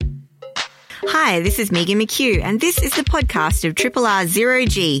Hi, this is McKeough, and this is the podcast of Triple R Zero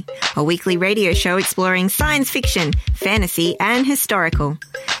G, a weekly radio show exploring science fiction, fantasy, and historical.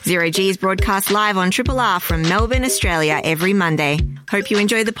 Zero G is broadcast live on Triple R from Melbourne, Australia, every Monday. Hope you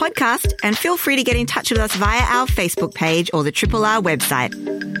enjoy the podcast, and feel free to get in touch with us via our Facebook page or the Triple R website.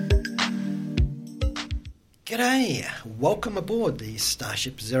 G'day, welcome aboard the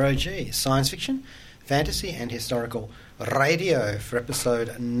Starship Zero G, science fiction, fantasy, and historical radio for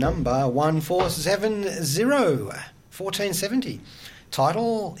episode number 1470.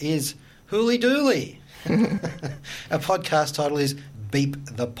 Title is Hooly Dooly. Our podcast title is Beep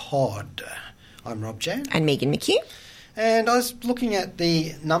the Pod. I'm Rob Jan. And Megan McKeough. And I was looking at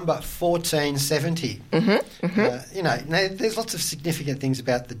the number 1470. There's lots of significant things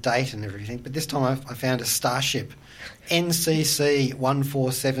about the date and everything, but this time I found a Starship, NCC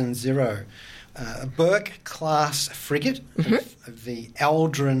 1470. A Burke-class frigate of the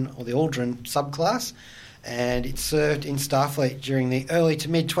Aldrin subclass, and it served in Starfleet during the early to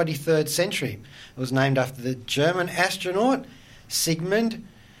mid-23rd century. It was named after the German astronaut Sigmund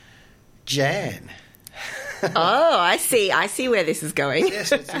Jan. Oh, I see where this is going.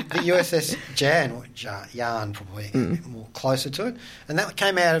 Yes, it's the USS Jan, or Jan probably more closer to it. And that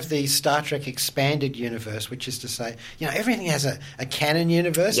came out of the Star Trek Expanded Universe, which is to say, everything has a canon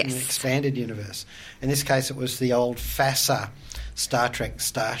universe and an expanded universe. In this case, it was the old FASA, Star Trek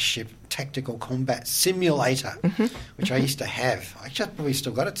Starship Tactical Combat Simulator, which I used to have. I just probably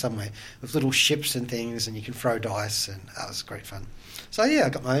still got it somewhere, with little ships and things, and you can throw dice, and that was great fun. So, I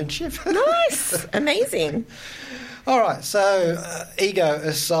got my own ship. Nice. Amazing. All right, so ego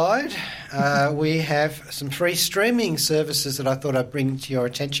aside, we have some free streaming services that I thought I'd bring to your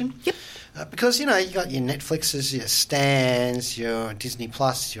attention. Yep. Because, you got your Netflixes, your Stans, your Disney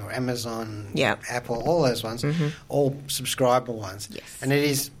Plus, your Amazon, Apple, all those ones, all subscriber ones. Yes. And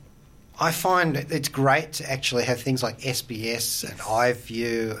I find it's great to actually have things like SBS and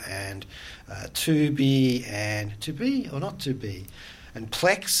iView and Tubi and Tubi or not Tubi and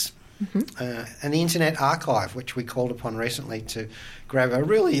Plex and the Internet Archive, which we called upon recently to grab a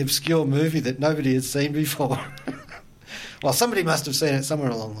really obscure movie that nobody had seen before. Well, somebody must have seen it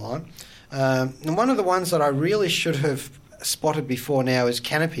somewhere along the line. And one of the ones that I really should have spotted before now is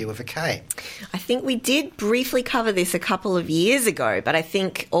Canopy with a K. I think we did briefly cover this a couple of years ago, but I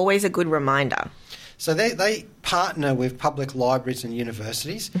think always a good reminder. So they partner with public libraries and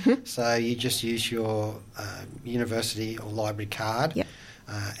universities. So you just use your university or library card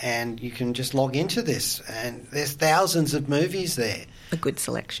and you can just log into this. And there's thousands of movies there. A good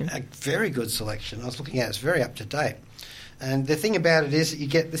selection. A very good selection. I was looking at it. It's very up to date. And the thing about it is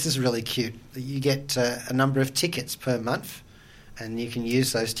that this is really cute, you get a number of tickets per month and you can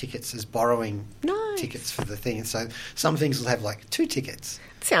use those tickets as borrowing tickets for the thing. So some things will have like 2 tickets.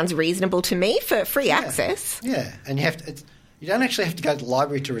 Sounds reasonable to me for free access. Yeah, and you don't actually have to go to the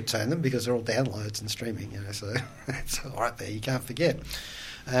library to return them because they're all downloads and streaming, so it's all right there, you can't forget.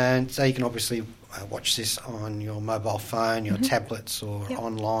 And so you can obviously watch this on your mobile phone, your tablets or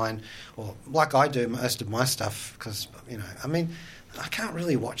online, or like I do most of my stuff because, I can't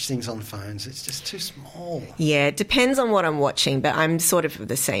really watch things on phones. It's just too small. Yeah, it depends on what I'm watching, but I'm sort of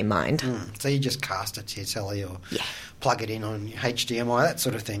the same mind. So you just cast it to your telly or plug it in on HDMI, that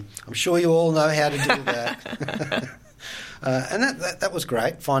sort of thing. I'm sure you all know how to do that. And that was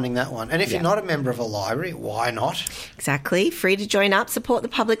great, finding that one. And if you're not a member of a library, why not? Exactly. Free to join up, support the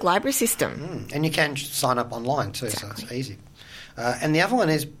public library system. And you can sign up online too, so it's easy. And the other one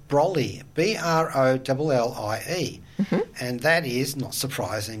is Brolly, BROLLIE. And that is, not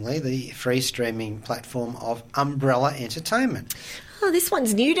surprisingly, the free streaming platform of Umbrella Entertainment. Oh, this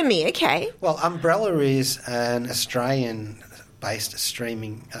one's new to me. Okay. Well, Umbrella is an Australian-based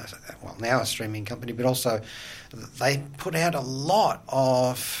streaming, now a streaming company, but also they put out a lot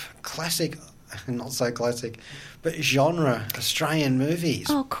of classic, not so classic, but genre Australian movies.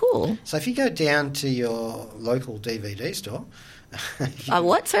 Oh, cool. So if you go down to your local DVD store...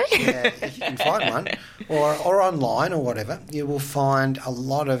 what, sorry? Yeah, if you can find one, or online or whatever, you will find a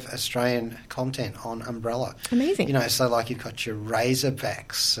lot of Australian content on Umbrella. Amazing. So like you've got your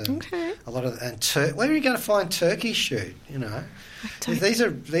Razorbacks and a lot of... where are you going to find Turkey Shoot, These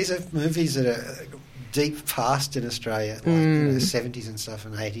are movies that are deep past in Australia, like 70s and stuff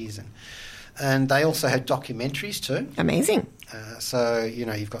and 80s. And they also had documentaries too. Amazing. So,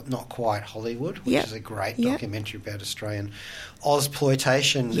 you've got Not Quite Hollywood, which is a great documentary about Australian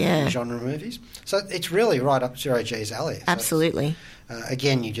Ozploitation genre movies. So it's really right up Zero G's alley. So absolutely.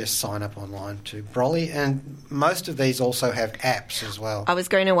 Again, you just sign up online to Broly, and most of these also have apps as well. I was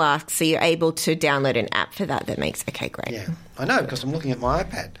going to ask, so you're able to download an app for that makes... Okay, great. Yeah, I know, because I'm looking at my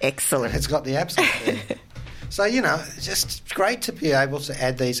iPad. Excellent. It's got the apps up there. So, it's just great to be able to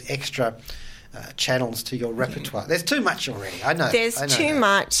add these extra channels to your repertoire. There's too much already. I know. There's too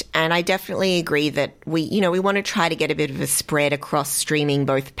much, and I definitely agree that we want to try to get a bit of a spread across streaming,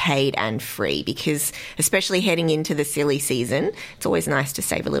 both paid and free, because especially heading into the silly season, it's always nice to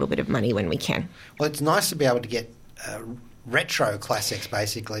save a little bit of money when we can. Well, it's nice to be able to get retro classics,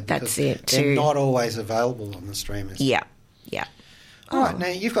 basically, because that's it too. They're not always available on the streamers. Yeah. All right, now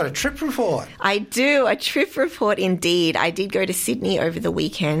you've got a trip report. I do, a trip report indeed. I did go to Sydney over the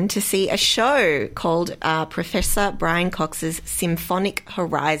weekend to see a show called Professor Brian Cox's Symphonic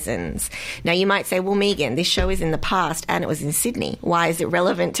Horizons. Now you might say, well, Megan, this show is in the past and it was in Sydney. Why is it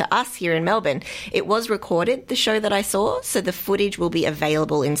relevant to us here in Melbourne? It was recorded, the show that I saw, so the footage will be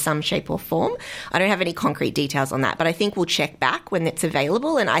available in some shape or form. I don't have any concrete details on that, but I think we'll check back when it's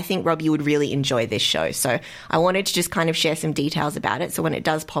available, and I think, Rob, you would really enjoy this show. So I wanted to just kind of share some details about it. So when it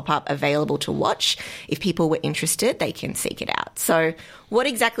does pop up available to watch, if people were interested, they can seek it out. So what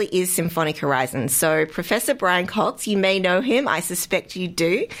exactly is Symphonic Horizon? So Professor Brian Cox, you may know him. I suspect you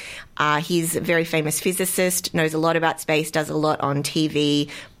do. He's a very famous physicist, knows a lot about space, does a lot on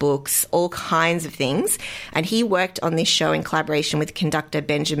TV, books, all kinds of things. And he worked on this show in collaboration with conductor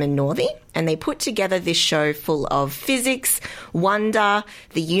Benjamin Northey. And they put together this show full of physics, wonder,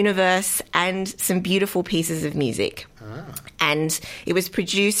 the universe, and some beautiful pieces of music. And it was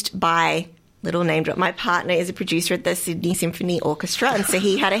produced by... Little name drop. My partner is a producer at the Sydney Symphony Orchestra, and so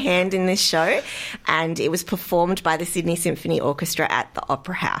he had a hand in this show, and it was performed by the Sydney Symphony Orchestra at the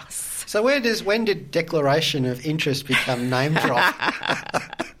Opera House. So when did declaration of interest become name drop?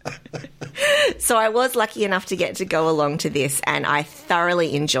 So I was lucky enough to get to go along to this, and I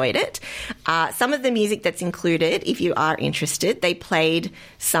thoroughly enjoyed it. Some of the music that's included, if you are interested, they played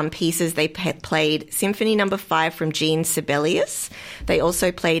some pieces. They played Symphony No. 5 from Jean Sibelius. They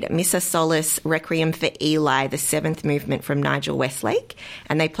also played Missa Solis Requiem for Eli, the 7th movement from Nigel Westlake.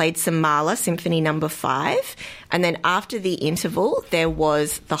 And they played some Mahler, Symphony No. 5. And then after the interval, there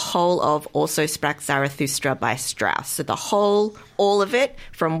was the whole of Also Sprach Zarathustra by Strauss. So the whole, all of it,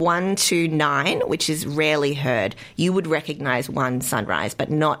 from 1 to 9, which is rarely heard. You would recognise one sunrise, but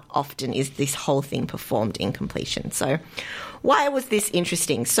not often is this whole thing performed in completion. So why was this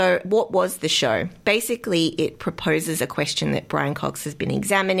interesting? So what was the show? Basically, it proposes a question that Brian Cox has been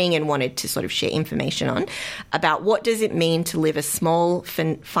examining and wanted to sort of share information on about what does it mean to live a small,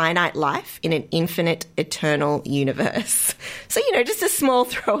 finite life in an infinite, eternal universe. So, just a small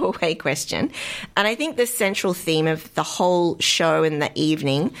throwaway question. And I think the central theme of the whole show and the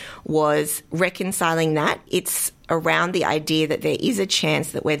evening was reconciling that. It's around the idea that there is a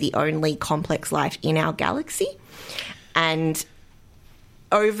chance that we're the only complex life in our galaxy. And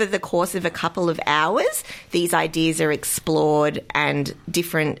over the course of a couple of hours, these ideas are explored and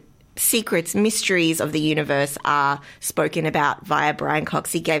different secrets, mysteries of the universe are spoken about via Brian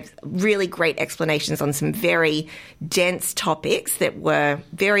Cox. He gave really great explanations on some very dense topics that were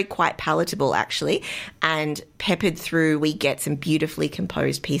very quite palatable, actually, and peppered through, we get some beautifully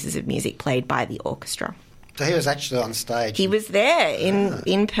composed pieces of music played by the orchestra. So he was actually on stage? He was there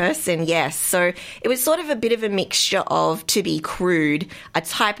in person, yes. So it was sort of a bit of a mixture of, to be crude, a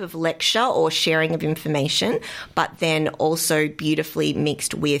type of lecture or sharing of information, but then also beautifully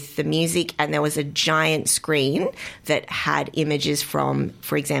mixed with the music. And there was a giant screen that had images from,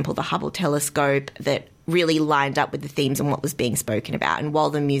 for example, the Hubble telescope that really lined up with the themes and what was being spoken about. And while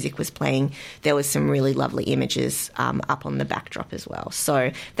the music was playing, there was some really lovely images up on the backdrop as well.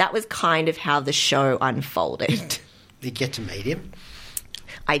 So that was kind of how the show unfolded. Did you get to meet him?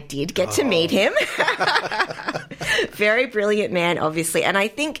 I did get to meet him. Very brilliant man, obviously. And I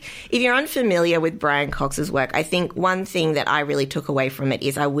think if you're unfamiliar with Brian Cox's work, I think one thing that I really took away from it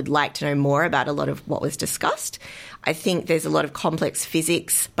is I would like to know more about a lot of what was discussed. I think there's a lot of complex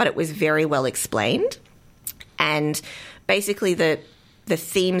physics, but it was very well explained. And basically the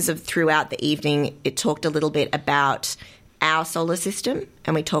themes of throughout the evening, it talked a little bit about our solar system,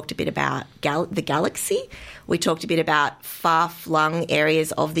 and we talked a bit about the galaxy. We talked a bit about far-flung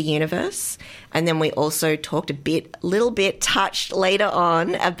areas of the universe. And then we also talked touched later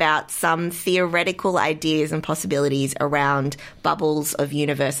on about some theoretical ideas and possibilities around bubbles of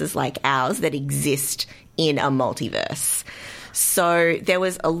universes like ours that exist in a multiverse. So there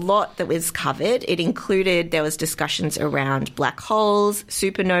was a lot that was covered. There was discussions around black holes,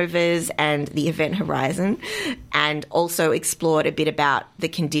 supernovas, and the event horizon, and also explored a bit about the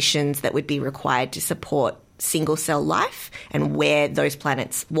conditions that would be required to support single-cell life and where those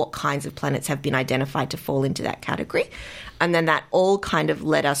planets, what kinds of planets have been identified to fall into that category. And then that all kind of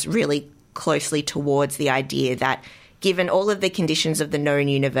led us really closely towards the idea that given all of the conditions of the known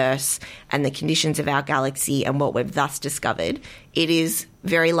universe and the conditions of our galaxy and what we've thus discovered, it is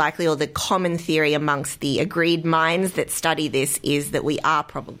very likely, or the common theory amongst the agreed minds that study this, is that we are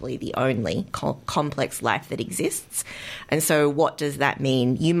probably the only complex life that exists. And so what does that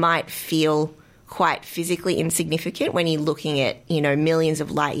mean? You might feel quite physically insignificant when you're looking at, millions of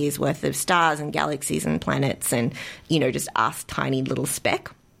light years worth of stars and galaxies and planets and, just us, tiny little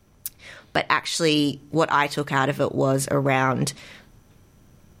speck. But actually what I took out of it was around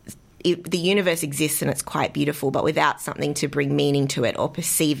the universe exists and it's quite beautiful, but without something to bring meaning to it or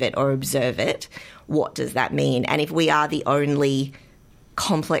perceive it or observe it, what does that mean? And if we are the only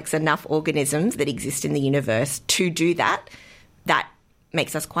complex enough organisms that exist in the universe to do that, that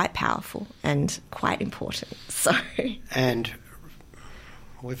makes us quite powerful and quite important. So, and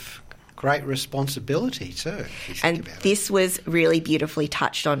with great responsibility too, if you think about this was really beautifully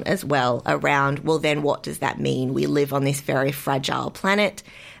touched on as well around, well, then what does that mean? We live on this very fragile planet,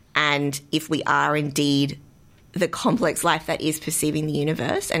 and if we are indeed the complex life that is perceiving the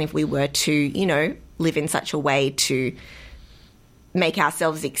universe, and if we were to, live in such a way to make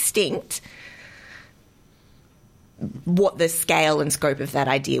ourselves extinct, what the scale and scope of that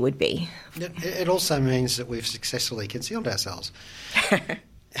idea would be. It also means that we've successfully concealed ourselves.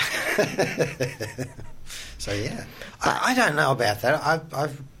 So, yeah. I don't know about that.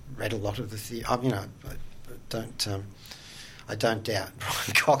 I've read a lot of the I don't doubt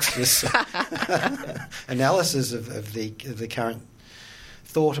Brian Cox's analysis of the current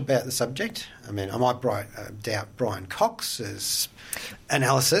thought about the subject. I mean, I might doubt Brian Cox's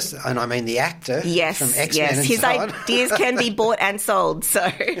analysis, and I mean the actor from X-Men. Yes, his ideas can be bought and sold.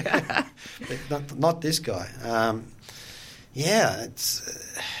 So, but not this guy. It's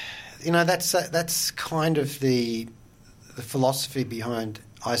that's kind of the philosophy behind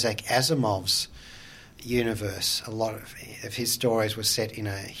Isaac Asimov's universe. A lot of his stories were set in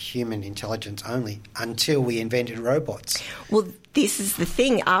a human intelligence only until we invented robots. Well, this is the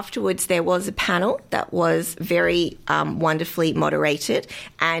thing. Afterwards, there was a panel that was very wonderfully moderated,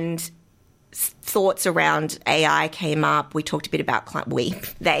 and thoughts around AI came up. We talked a bit about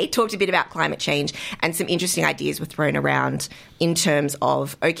they talked a bit about climate change, and some interesting ideas were thrown around in terms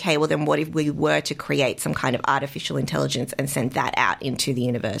of, okay, well then what if we were to create some kind of artificial intelligence and send that out into the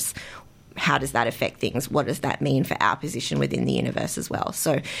universe? How does that affect things? What does that mean for our position within the universe as well?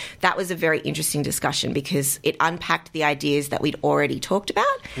 So that was a very interesting discussion because it unpacked the ideas that we'd already talked about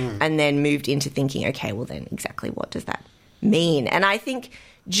and then moved into thinking, okay, well then exactly what does that mean? And I think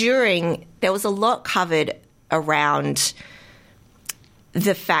there was a lot covered around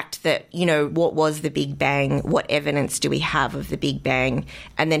the fact that, what was the Big Bang? What evidence do we have of the Big Bang?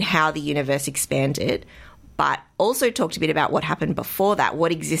 And then how the universe expanded. But also talked a bit about what happened before that,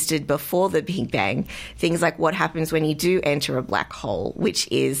 what existed before the Big Bang, things like what happens when you do enter a black hole, which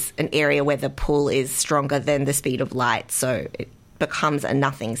is an area where the pull is stronger than the speed of light, so it becomes a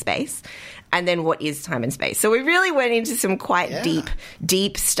nothing space. And then what is time and space? So we really went into some quite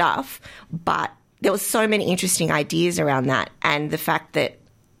deep stuff, but there was so many interesting ideas around that, and the fact that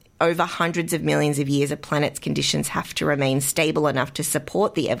over hundreds of millions of years, a planet's conditions have to remain stable enough to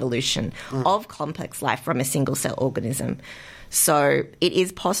support the evolution of complex life from a single-cell organism. So it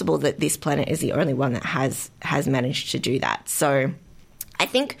is possible that this planet is the only one that has managed to do that. So I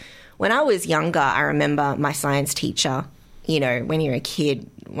think when I was younger, I remember my science teacher, when you're a kid,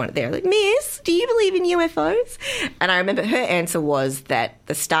 they're like, Miss, do you believe in UFOs? And I remember her answer was that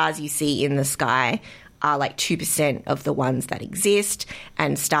the stars you see in the sky are like 2% of the ones that exist,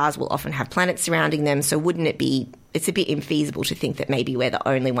 and stars will often have planets surrounding them. So it's a bit infeasible to think that maybe we're the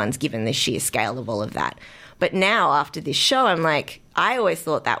only ones given the sheer scale of all of that. But now after this show, I'm like, I always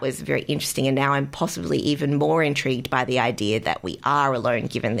thought that was very interesting, and now I'm possibly even more intrigued by the idea that we are alone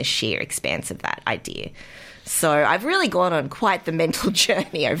given the sheer expanse of that idea. So I've really gone on quite the mental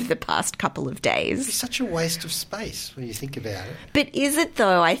journey over the past couple of days. It's such a waste of space when you think about it. But is it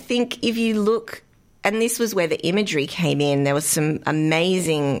though? I think if you look... And this was where the imagery came in. There was some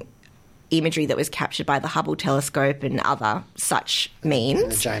amazing imagery that was captured by the Hubble telescope and other such means.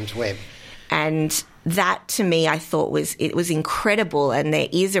 And the James Webb. And that, to me, I thought was incredible. And there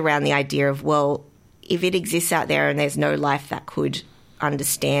is around the idea of, well, if it exists out there and there's no life that could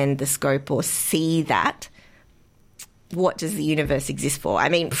understand the scope or see that, what does the universe exist for? I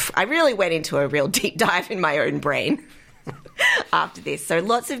mean, I really went into a real deep dive in my own brain after this. So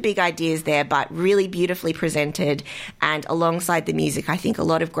lots of big ideas there, but really beautifully presented. And alongside the music, I think a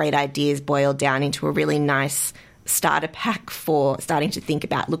lot of great ideas boiled down into a really nice starter pack for starting to think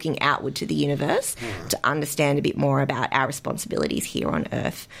about looking outward to the universe to understand a bit more about our responsibilities here on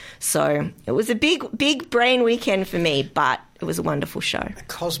Earth. So it was a big brain weekend for me, but it was a wonderful show. A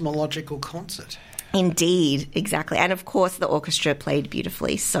cosmological concert. Indeed, exactly. And of course the orchestra played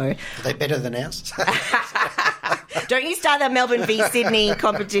beautifully. So are they better than ours? Don't you start that Melbourne v Sydney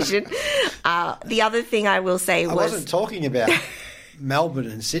competition. The other thing I will say was... I wasn't talking about Melbourne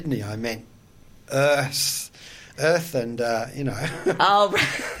and Sydney. I meant Earth and, Oh,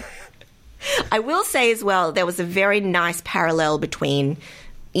 I will say as well, there was a very nice parallel between,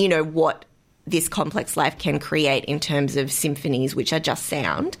 what this complex life can create in terms of symphonies, which are just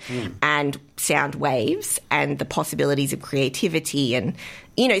sound, and sound waves, and the possibilities of creativity, and,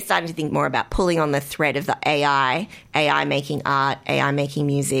 starting to think more about pulling on the thread of the AI making art, AI making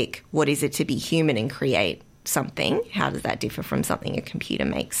music. What is it to be human and create something? How does that differ from something a computer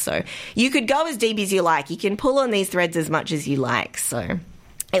makes? So you could go as deep as you like. You can pull on these threads as much as you like. So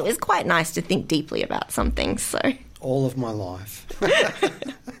it was quite nice to think deeply about something. So all of my life.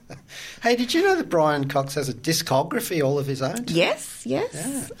 Hey, did you know that Brian Cox has a discography all of his own? Yes. Yeah.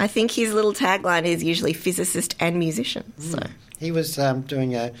 I think his little tagline is usually physicist and musician. So he was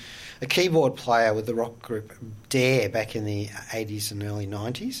doing a keyboard player with the rock group Dare back in the 80s and early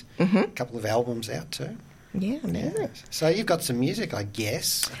 90s. A couple of albums out too. Yeah, amazing. Yeah. So you've got some music, I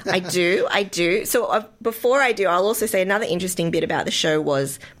guess. I do. So before I do, I'll also say another interesting bit about the show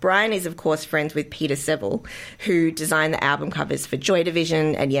was Brian is, of course, friends with Peter Seville, who designed the album covers for Joy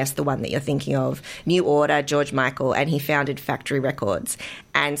Division and, yes, the one that you're thinking of, New Order, George Michael, and he founded Factory Records.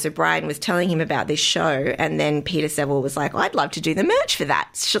 And so Brian was telling him about this show, and then Peter Seville was like, I'd love to do the merch for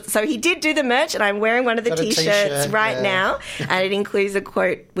that. So he did do the merch, and I'm wearing one of the T-shirts right now, and it includes a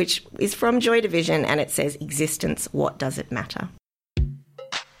quote which is from Joy Division, and it says, "Existence, what does it matter?"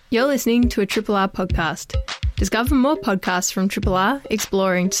 You're listening to a Triple R podcast. Discover more podcasts from Triple R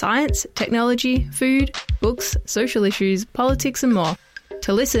exploring science, technology, food, books, social issues, politics and more.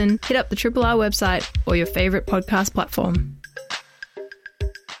 To listen, hit up the Triple R website or your favourite podcast platform.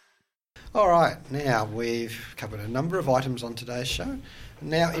 All right, now we've covered a number of items on today's show.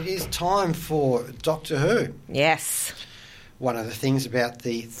 Now it is time for Doctor Who. Yes. One of the things about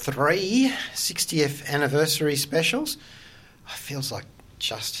the 3 60th anniversary specials, it feels like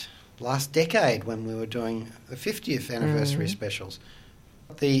just last decade when we were doing the 50th anniversary specials.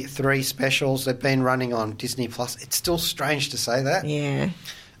 The 3 specials, they've been running on Disney Plus. It's still strange to say that. Yeah.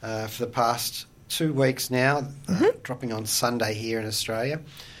 For the past 2 weeks now, dropping on Sunday here in Australia.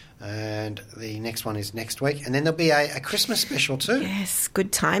 And the next one is next week. And then there'll be a Christmas special too. Yes,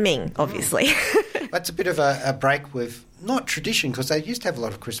 good timing, obviously. That's a bit of a break with, not tradition, because they used to have a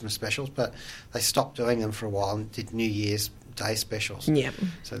lot of Christmas specials, but they stopped doing them for a while and did New Year's Day specials. Yeah.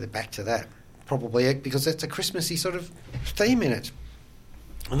 So they're back to that, probably because it's a Christmassy sort of theme in it.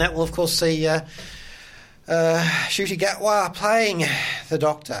 And that will, of course, see Ncuti Gatwa playing the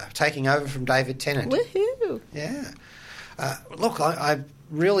Doctor, taking over from David Tennant. Woohoo! Yeah. Look, I've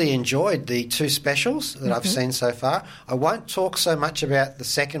really enjoyed the 2 specials that I've seen so far. I won't talk so much about the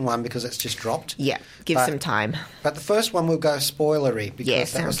second one because it's just dropped. Yeah, give some time. But the first one will go spoilery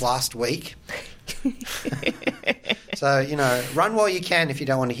because that was last week. So, run while you can if you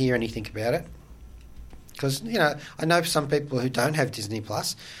don't want to hear anything about it. Because, I know some people who don't have Disney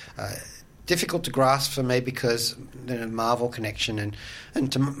Plus. Difficult to grasp for me because the Marvel connection and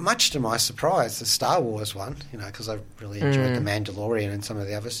much to my surprise, the Star Wars one, because I really enjoyed The Mandalorian and some of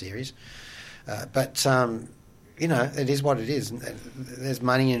the other series. But it is what it is. There's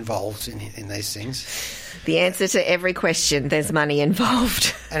money involved in these things. The answer to every question, there's money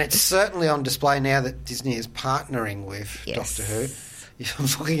involved. And it's certainly on display now that Disney is partnering with Doctor Who. I'm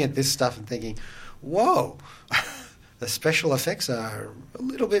looking at this stuff and thinking, whoa, the special effects are a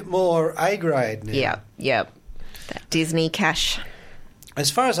little bit more A-grade now. Yep. That Disney cash.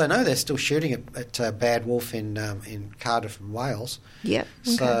 As far as I know, they're still shooting at Bad Wolf in Cardiff and Wales. Yep.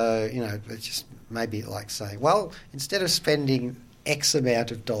 Okay. So, it's just maybe like saying, well, instead of spending X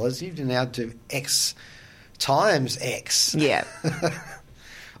amount of dollars, you can now do X times X. Yeah.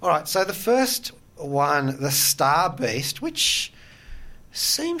 All right, so the first one, The Star Beast, which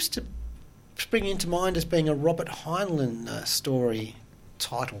seems to spring into mind as being a Robert Heinlein story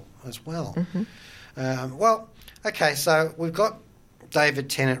title as well. Okay, so we've got David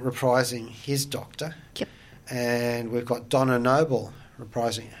Tennant reprising his Doctor. Yep. And we've got Donna Noble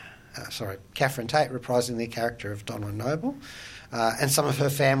reprising Catherine Tate reprising the character of Donna Noble, and some of her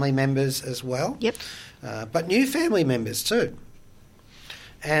family members as well. Yep. But new family members too.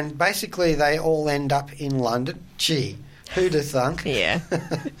 And basically they all end up in London. Gee, who'd have thunk? Yeah.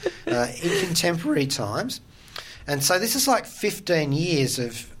 In contemporary times. And so this is like 15 years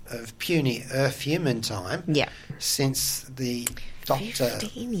of puny Earth human time. Yeah. Since the Doctor.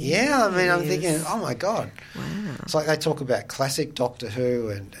 15 years. Yeah, I mean, I'm thinking, oh my God. Wow. It's like they talk about classic Doctor Who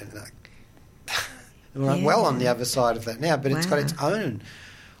and we're well on the other side of that now, but it's got its own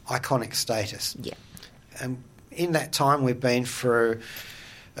iconic status. Yeah. And in that time we've been through,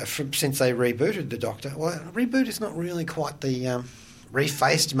 since they rebooted the Doctor, well, reboot is not really quite the...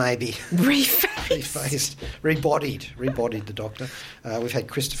 refaced, maybe. Refaced. Rebodied the Doctor. We've had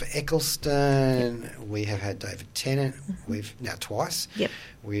Christopher Eccleston. We have had David Tennant. We've now twice. Yep.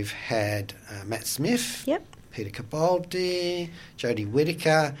 We've had Matt Smith. Yep. Peter Capaldi. Jodie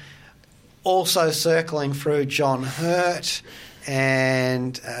Whittaker. Also circling through John Hurt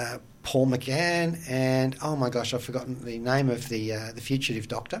and Paul McGann. And, oh my gosh, I've forgotten the name of the fugitive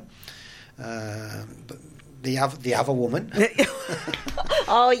Doctor. The other woman.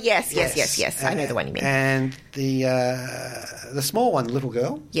 Oh, yes. I know the one you mean. And the small one, the little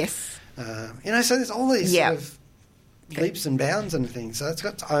girl. Yes. So there's all these sort of leaps and bounds and things. So it's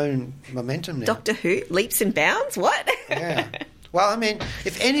got its own momentum now. Doctor Who? Leaps and bounds? What? Yeah. Well, I mean,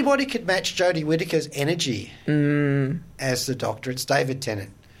 if anybody could match Jodie Whittaker's energy as the Doctor, it's David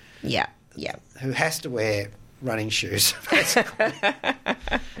Tennant. Yeah. Who has to wear running shoes, basically.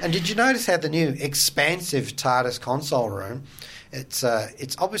 And did you notice how the new expansive TARDIS console room, it's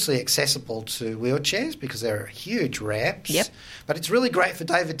obviously accessible to wheelchairs because there are huge ramps. Yep. But it's really great for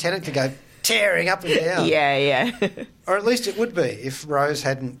David Tennant to go tearing up and down. Yeah. Or at least it would be if Rose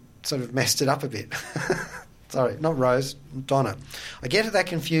hadn't sort of messed it up a bit. Sorry, not Rose, Donna. I get that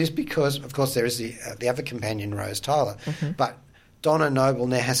confused because, of course, there is the other companion, Rose Tyler. Mm-hmm. But Donna Noble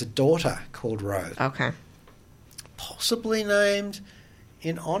now has a daughter called Rose. Okay. Possibly named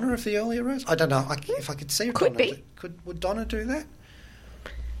in honour of the earlier Rose. I don't know. If I could see Could Donna, be. Would Donna do that?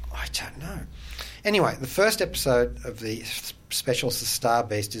 I don't know. Anyway, the first episode of the special Star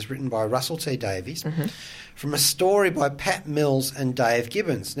Beast is written by Russell T Davies from a story by Pat Mills and Dave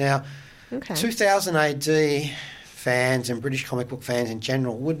Gibbons. Now, 2000 AD fans and British comic book fans in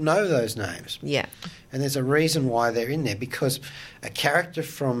general would know those names. Yeah. And there's a reason why they're in there, because a character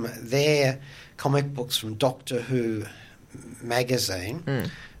from their comic books from Doctor Who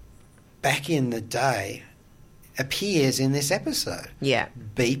magazine back in the day appears in this episode. Yeah.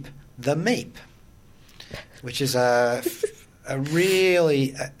 Beep the Meep, which is a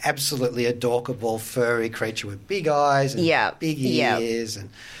really absolutely adorable furry creature with big eyes and big ears and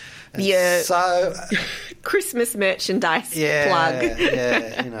so Christmas merchandise plug.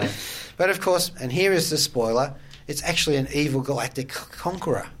 Yeah. But of course, and here is the spoiler, it's actually an evil galactic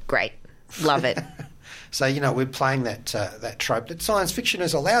conqueror. Great. Love it. So, we're playing that trope that science fiction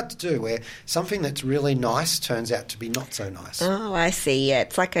is allowed to do, where something that's really nice turns out to be not so nice. Oh, I see. Yeah,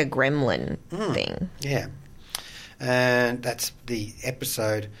 it's like a gremlin thing. Yeah. And that's the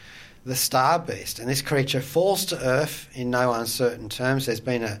episode, The Star Beast. And this creature falls to Earth in no uncertain terms. There's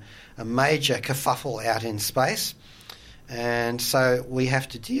been a major kerfuffle out in space. And so we have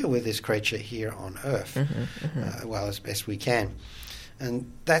to deal with this creature here on Earth, as best we can.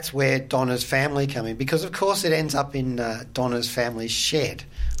 And that's where Donna's family come in, because, of course, it ends up in Donna's family's shed.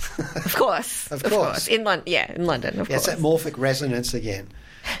 Of course. Of course. In London, of course. It's that morphic resonance again.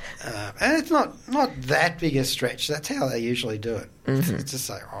 And it's not that big a stretch. That's how they usually do it. It's just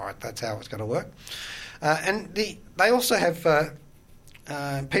like, all right, that's how it's going to work. And they also have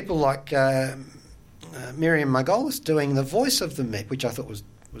people like Miriam Margolis doing the voice of the Meep, which I thought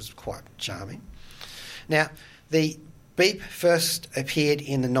was quite charming. Now, the Beep first appeared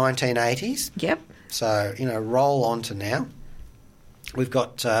in the 1980s. Yep. So, roll on to now. We've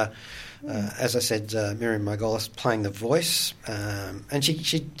got, as I said, Miriam Margolis playing the voice. And she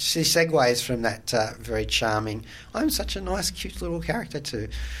segues from that very charming, I'm such a nice, cute little character, to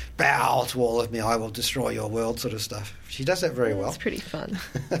bow to all of me, I will destroy your world sort of stuff. She does that very well. It's pretty fun.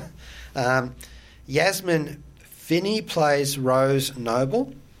 Yasmin Finney plays Rose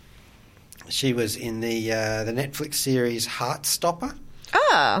Noble. She was in the Netflix series Heartstopper.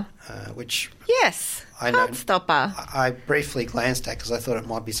 Oh. Which... Yes, Heartstopper. I briefly glanced at because I thought it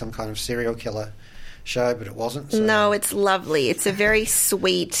might be some kind of serial killer show, but it wasn't. So. No, it's lovely. It's a very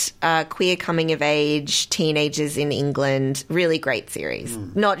sweet queer coming-of-age teenagers in England. Really great series.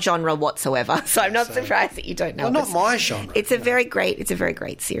 Not genre whatsoever, so I'm not surprised that you don't know. Well, not my genre. It's a very great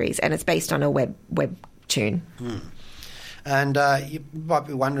series, and it's based on a webtoon. And you might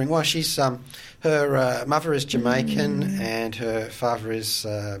be wondering, well, she's her mother is Jamaican and her father is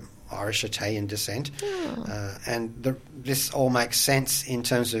Irish Italian descent, and this all makes sense in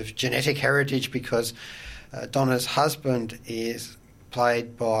terms of genetic heritage because Donna's husband is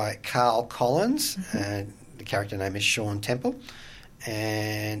played by Carl Collins, and the character name is Sean Temple,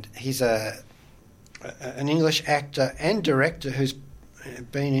 and he's an English actor and director who's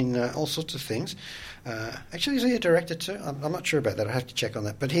been in all sorts of things. Actually, is he a director too? I'm not sure about that. I have to check on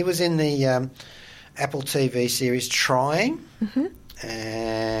that. But he was in the Apple TV series Trying.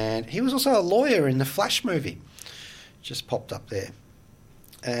 And he was also a lawyer in the Flash movie. Just popped up there.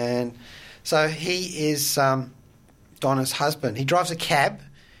 And so he is Donna's husband. He drives a cab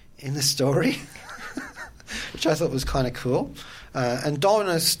in the story, which I thought was kind of cool. And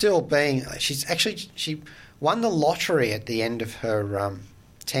Donna's still she won the lottery at the end of her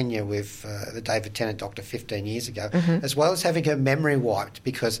tenure with the David Tennant doctor 15 years ago, as well as having her memory wiped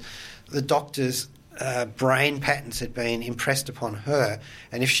because the doctor's brain patterns had been impressed upon her,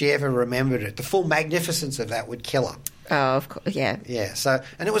 and if she ever remembered it, the full magnificence of that would kill her. Oh, of course, yeah. Yeah, so,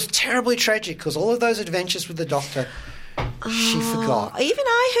 and it was terribly tragic because all of those adventures with the doctor, she forgot. Even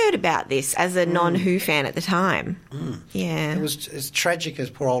I heard about this as a non-Who fan at the time. Yeah. It was as tragic as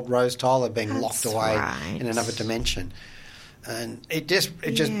poor old Rose Tyler being locked away in another dimension. And it just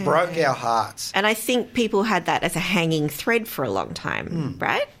broke our hearts. And I think people had that as a hanging thread for a long time,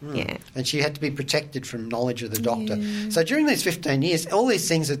 right? Yeah. And she had to be protected from knowledge of the doctor. So during these 15 years, all these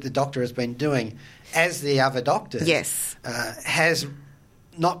things that the doctor has been doing as the other doctors has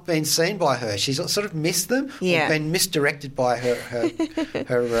not been seen by her. She's sort of missed them or been misdirected by her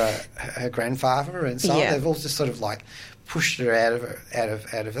grandfather and so on. They've all just sort of like pushed her out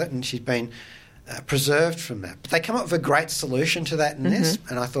of it, and she's been preserved from that. But they come up with a great solution to that in this,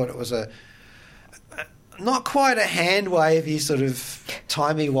 and I thought it was not quite a hand-wavy sort of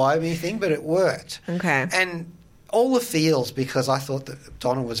timey-wimey thing, but it worked. Okay. And all the feels, because I thought that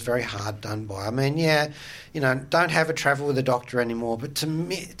Donna was very hard done by. I mean, don't have her travel with the doctor anymore, but to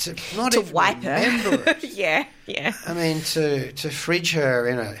not even wipe remember her. it. Yeah. I mean, to fridge her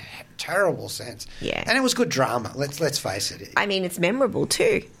in a terrible sense. Yeah. And it was good drama, let's face it. I mean, it's memorable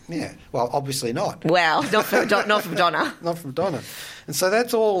too. Yeah. Well, obviously not. Well, not from Donna. Not from Donna. And so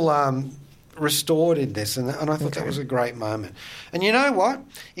that's all restored in this, and I thought that was a great moment. And you know what?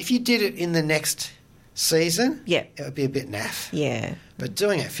 If you did it in the next season, it would be a bit naff. Yeah. But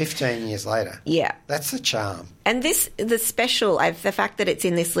doing it 15 years later, that's the charm. And the special, the fact that it's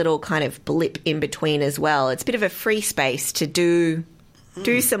in this little kind of blip in between as well, it's a bit of a free space to do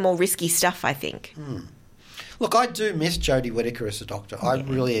some more risky stuff, I think. Look, I do miss Jodie Whittaker as a doctor. I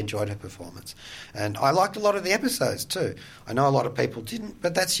really enjoyed her performance. And I liked a lot of the episodes too. I know a lot of people didn't,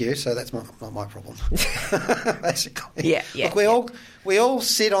 but that's you, so that's not my problem, basically. Yeah. Look, we all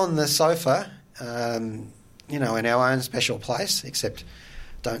sit on the sofa, in our own special place, except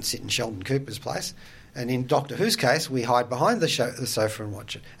don't sit in Sheldon Cooper's place. And in Doctor Who's case, we hide behind the sofa and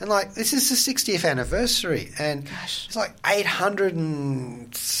watch it. And, this is the 60th anniversary, and it's like 800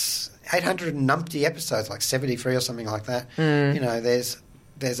 and numpty episodes, like 73 or something like that.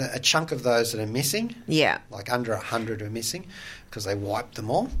 There's a chunk of those that are missing. Yeah. Like under 100 are missing because they wiped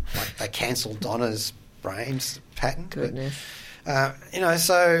them all. Like they cancelled Donna's brains pattern. Goodness. But,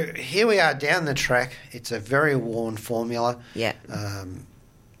 so here we are down the track. It's a very worn formula. Yeah.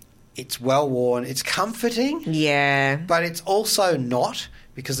 It's well worn. It's comforting. Yeah. But it's also not,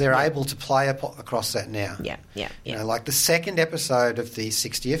 because they're able to play across that now. Yeah. Like the second episode of the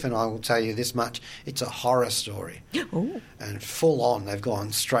 60th, and I will tell you this much, it's a horror story. Ooh. And full on, they've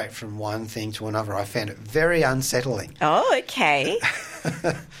gone straight from one thing to another. I found it very unsettling. Oh, okay.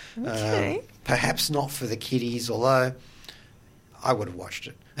 Okay. Perhaps not for the kiddies, although I would have watched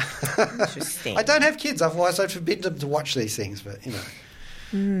it. Interesting. I don't have kids, otherwise I'd forbid them to watch these things, but,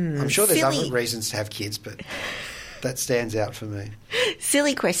 I'm sure there's other reasons to have kids, but that stands out for me.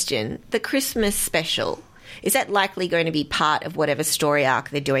 Silly question. The Christmas special, is that likely going to be part of whatever story arc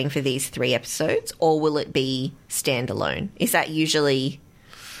they're doing for these 3 episodes, or will it be standalone? Is that usually...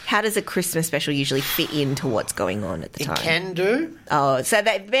 How does a Christmas special usually fit into what's going on at the time? It can do. Oh, so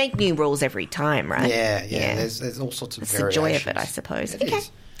they make new rules every time, right? Yeah. There's all sorts of variations. It's the joy of it, I suppose. It is.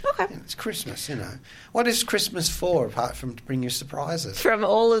 Okay. Yeah, it's Christmas, What is Christmas for, apart from to bring you surprises? From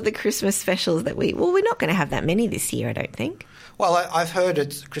all of the Christmas specials that we're not going to have that many this year, I don't think. Well, I've heard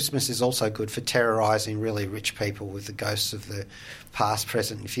Christmas is also good for terrorising really rich people with the ghosts of the past,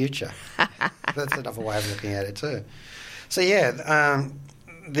 present and future. That's another way of looking at it too. So,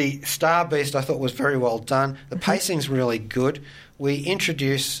 the Star Beast I thought was very well done. The pacing's really good. We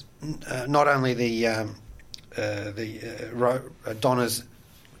introduce not only the Donna's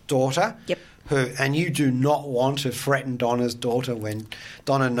daughter. Yep. And you do not want to threaten Donna's daughter when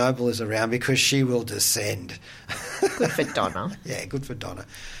Donna Noble is around because she will descend. Good for Donna. Yeah, good for Donna.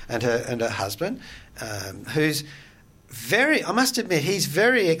 And her husband, who's very, I must admit, he's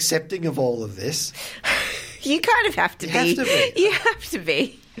very accepting of all of this. You kind of have to be. Have to be. You have to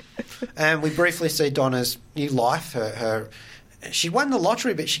be. And we briefly see Donna's new life. She won the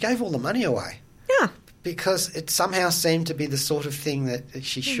lottery, but she gave all the money away. Yeah. Because it somehow seemed to be the sort of thing that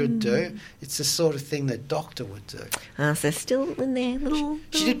she should do. It's the sort of thing that Doctor would do. So still in there, little...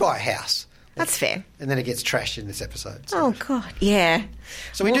 She did buy a house. That's fair. And then it gets trashed in this episode. So. Oh, God, yeah.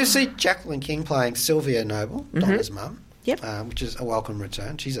 So we do see Jacqueline King playing Sylvia Noble, Donna's mum. Yep. Which is a welcome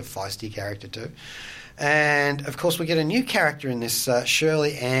return. She's a feisty character too. And, of course, we get a new character in this,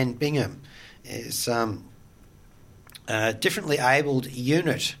 Shirley Ann Bingham. Is a differently abled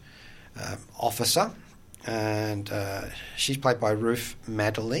unit officer. And she's played by Ruth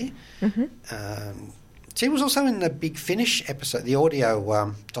Madeley. She was also in the Big Finish episode, the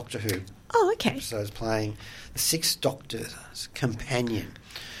audio Doctor Who episode, playing the Sixth Doctor's companion.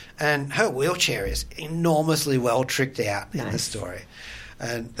 And her wheelchair is enormously well tricked out in the story.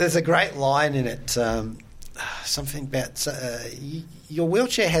 And there's a great line in it, something about your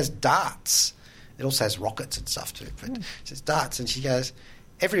wheelchair has darts. It also has rockets and stuff too, but it says darts. And she goes,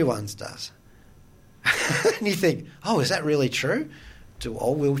 everyone's does. And you think, oh, is that really true? Do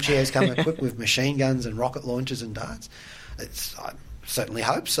all wheelchairs come equipped with machine guns and rocket launchers and darts? I certainly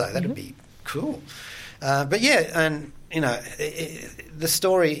hope so. That'd be cool. But yeah, and you know, the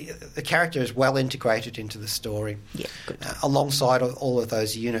story, the character is well integrated into the story. Yeah, good. Alongside all of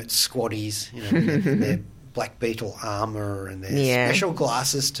those unit squaddies, you know, their Black Beetle armour and their special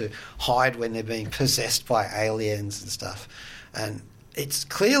glasses to hide when they're being possessed by aliens and stuff. And it's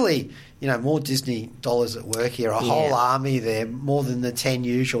clearly, you know, more Disney dollars at work here, a whole army there, more than the 10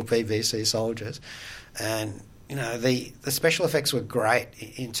 usual BBC soldiers. And, you know, the special effects were great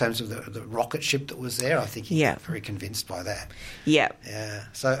in terms of the rocket ship that was there. I think you got very convinced by that. Yeah. Yeah.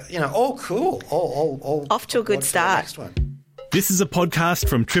 So, you know, all cool. All off to a good start. Next one. This is a podcast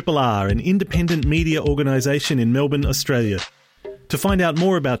from Triple R, an independent media organisation in Melbourne, Australia. To find out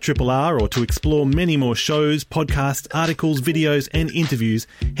more about Triple R or to explore many more shows, podcasts, articles, videos and interviews,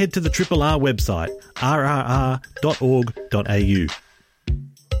 head to the Triple R website, rrr.org.au.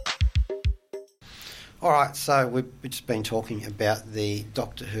 All right, so we've just been talking about the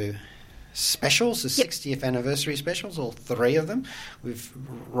Doctor Who specials, the 60th anniversary specials, all 3 of them. We've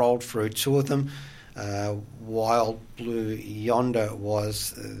rolled through 2 of them. Wild Blue Yonder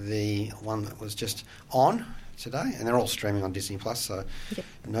was the one that was just on today, and they're all streaming on Disney Plus, so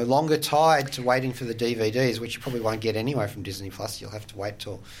no longer tied to waiting for the DVDs, which you probably won't get anyway from Disney Plus. You'll have to wait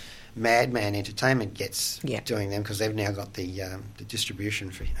till Madman Entertainment gets doing them, because they've now got the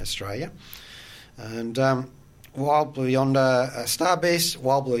distribution for Australia. And Wild Blue Yonder, Star Beast,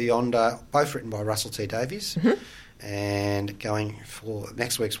 Wild Blue Yonder, both written by Russell T Davies, and going for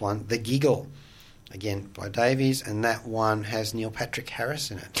next week's one, The Giggle, again by Davies, and that one has Neil Patrick Harris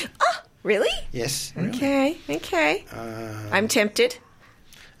in it. Really? Yes. Really. Okay. I'm tempted.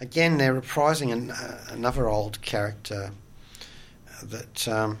 Again, they're reprising another old character that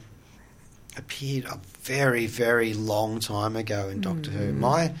appeared a very, very long time ago in Doctor Who.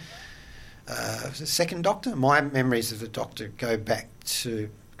 My second Doctor. My memories of the Doctor go back to,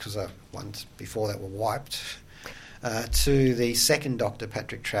 because ones before that were wiped, to the second Doctor,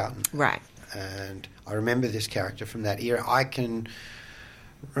 Patrick Troughton. Right. And I remember this character from that era. I can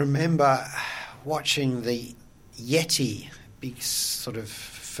remember watching the Yeti, big sort of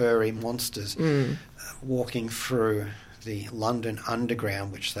furry monsters, walking through the London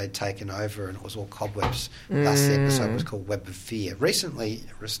Underground, which they'd taken over, and it was all cobwebs. Thus the episode was called Web of Fear. Recently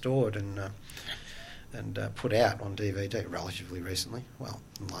restored and put out on DVD relatively recently, well,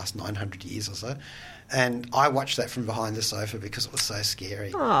 in the last 900 years or so. And I watched that from behind the sofa because it was so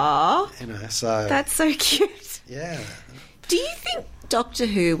scary. Aww. You know, so... That's so cute. Yeah. Do you think Doctor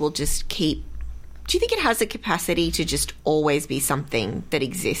Who will just keep... Do you think it has the capacity to just always be something that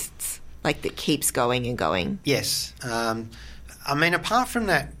exists, like that keeps going and going? Yes. I mean, apart from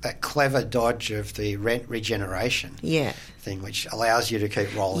that clever dodge of the regeneration thing, which allows you to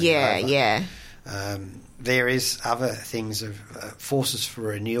keep rolling over, there is other things of forces for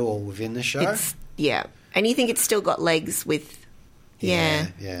renewal within the show. And you think it's still got legs with... Yeah.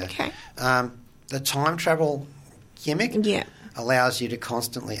 Okay. The time travel gimmick allows you to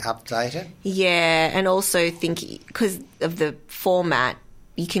constantly update it. Yeah, and also think, because of the format,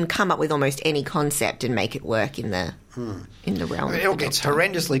 you can come up with almost any concept and make it work in the realm. It all gets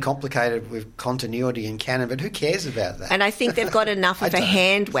horrendously complicated with continuity in canon, but who cares about that? And I think they've got enough of a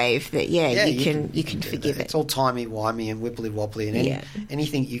hand wave that you can forgive it. It's all timey-wimey and wibbly-wobbly, and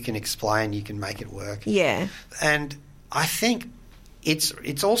anything you can explain, you can make it work. Yeah. And I think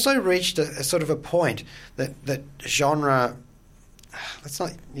it's also reached a sort of a point that genre, let's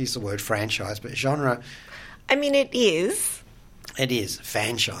not use the word franchise, but genre. I mean, it is. It is.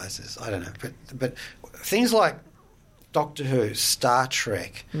 Franchises, I don't know. But things like Doctor Who, Star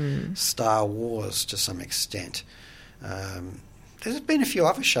Trek, Star Wars to some extent. There's been a few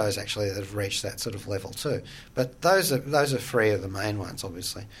other shows actually that have reached that sort of level too. But those are three of the main ones,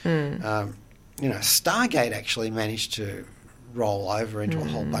 obviously. Stargate actually managed to roll over into a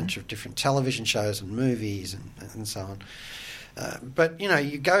whole bunch of different television shows and movies and so on. But,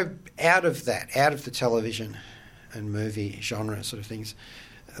 you go out of the television and movie genre sort of things,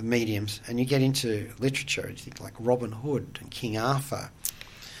 mediums, and you get into literature. You think like Robin Hood and King Arthur.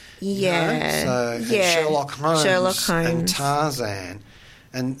 Yeah. And Sherlock Holmes and Tarzan.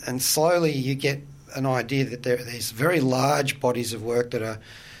 And slowly you get an idea that there are these very large bodies of work that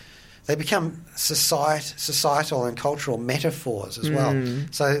they become societal and cultural metaphors as well.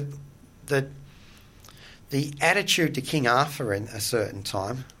 So the attitude to King Arthur in a certain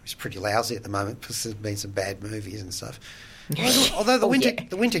time is pretty lousy at the moment because there's been some bad movies and stuff. Although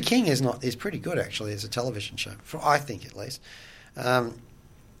the Winter King is pretty good actually as a television show, I think at least.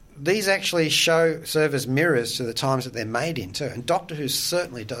 These actually serve as mirrors to the times that they're made in too, and Doctor Who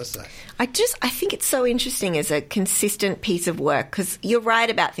certainly does that. I think it's so interesting as a consistent piece of work, because you're right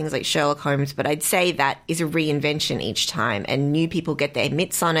about things like Sherlock Holmes, but I'd say that is a reinvention each time, and new people get their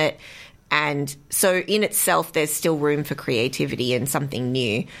mitts on it. And so in itself, there's still room for creativity and something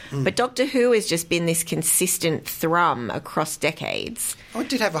new. But Doctor Who has just been this consistent thrum across decades. It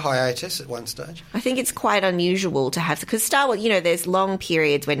did have a hiatus at one stage. I think it's quite unusual to have, because Star Wars, there's long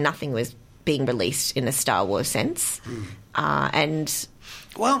periods when nothing was being released in a Star Wars sense. And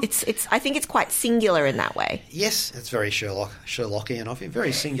I think it's quite singular in that way. Yes, it's very Sherlockian of him,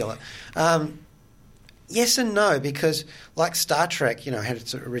 very singular. Yes and no, because like Star Trek, had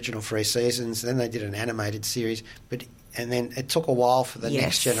its original 3 seasons, then they did an animated series, and then it took a while for the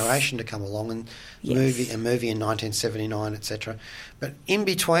next generation to come along and movie in 1979, etc. But in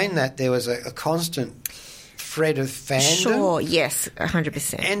between that, there was a constant thread of fandom. Sure, yes,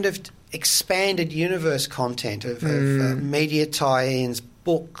 100%. And of expanded universe content, of media tie-ins,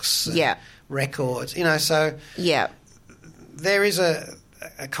 books, records, so there is a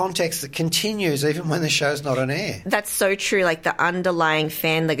context that continues even when the show's not on air. That's so true, like the underlying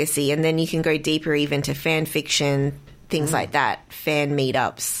fan legacy, and then you can go deeper even to fan fiction, things like that, fan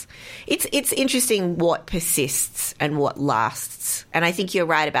meetups. It's interesting what persists and what lasts. And I think you're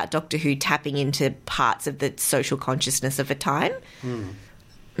right about Doctor Who tapping into parts of the social consciousness of a time.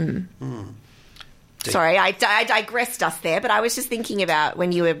 Sorry, I digressed us there, but I was just thinking about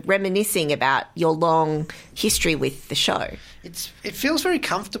when you were reminiscing about your long history with the show. It feels very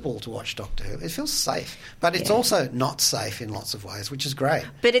comfortable to watch Doctor Who. It feels safe, but it's also not safe in lots of ways, which is great.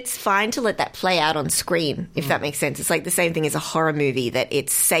 But it's fine to let that play out on screen, if that makes sense. It's like the same thing as a horror movie, that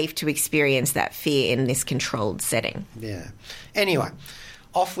it's safe to experience that fear in this controlled setting. Yeah. Anyway,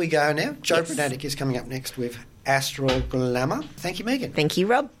 off we go now. Joe Brunatic is coming up next with Astral Glamour. Thank you, Megan. Thank you,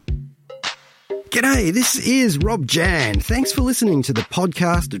 Rob. G'day, this is Rob Jan. Thanks for listening to the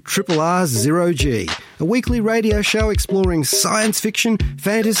podcast of Triple R's Zero G, a weekly radio show exploring science fiction,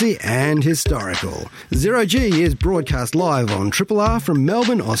 fantasy and historical. Zero G is broadcast live on Triple R from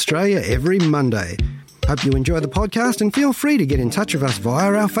Melbourne, Australia every Monday. Hope you enjoy the podcast and feel free to get in touch with us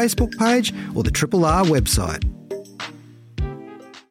via our Facebook page or the Triple R website.